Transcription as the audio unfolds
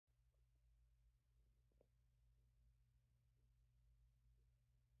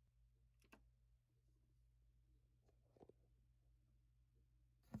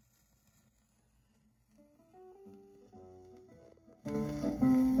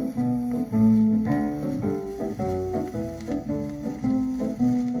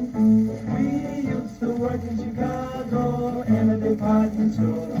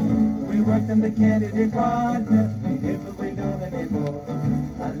in the candy department. We did, but we don't anymore.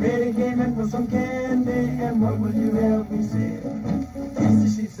 A lady came in for some candy, and what will you have me say?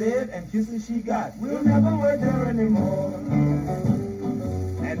 Kisses she said, and kisses she got. We'll never work there anymore.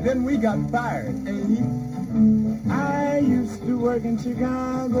 And then we got fired, I used to work in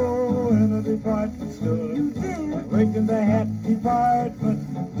Chicago in a department store. You did? Worked in the hat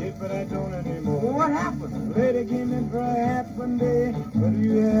department, did, but I don't anymore. Well, what happened? Lady came in for a hat one day. What do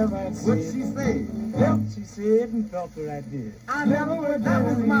you have? I said. What'd she say? Felt, she said, and felt what I did. I never would. That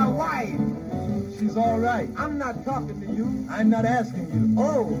was my wife. She's all right. I'm not talking to you. I'm not asking you.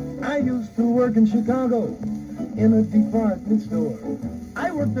 Oh, I used to work in Chicago in a department store.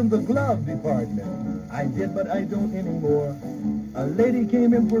 I worked in the glove department. I did, but I don't anymore. A lady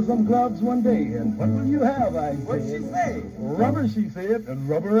came in for some gloves one day, and what will you have? I said. what'd she say? Rubber, she said, and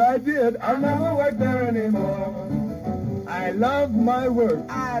rubber I did. I'll never work there anymore. I love my work.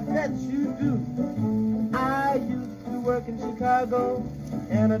 I bet you do. I used to work in Chicago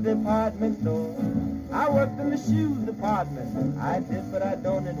in a department store. I worked in the shoes department. I did, but I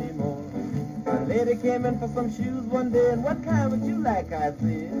don't anymore. A lady came in for some shoes one day, and what kind would you like? I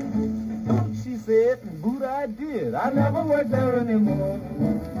said. Boot, she said, and boot I did. I never worked there anymore.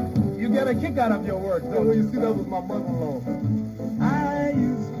 You get a kick out of your work, don't you? See, that was my mother-in-law. I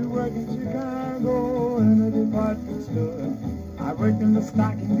used to work in Chicago in a department store. I worked in the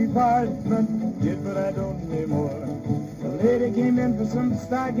stocking department, did, but I don't anymore. The lady came in for some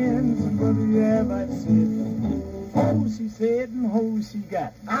stockings, and what do you have? I said. Ho, she said, and ho, she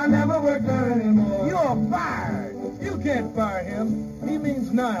got. I never worked there anymore. You're fired. You can't fire him. He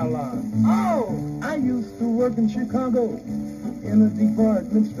means nylon. Oh, I used to work in Chicago in a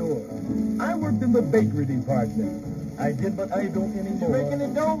department store. I worked in the bakery department. I did, but I don't anymore. you making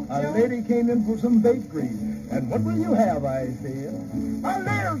it dough, A Joe? lady came in for some bakery. And what will you have? I said. A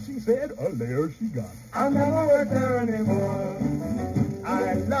layer, she said. A layer she got. I'll never work there anymore.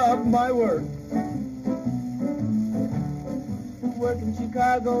 I love my work. Work in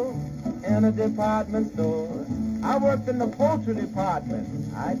Chicago in a department store. I worked in the poultry department.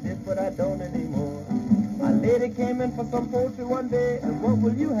 I did, but I don't anymore. A lady came in for some poultry one day, and what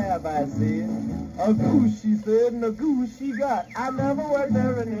will you have? I said. A goose, she said, and a goose she got. I never worked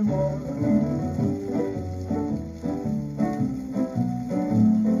there anymore.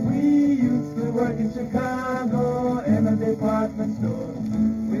 We used to work in Chicago in a department store.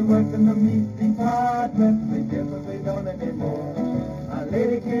 We worked in the meat department. We did, but we don't anymore. A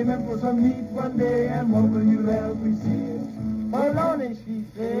lady came in for some meat one day, and what will you have? We said. Bologna, she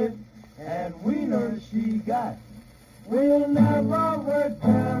said, and wiener she got. We'll never work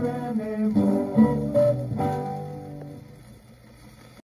there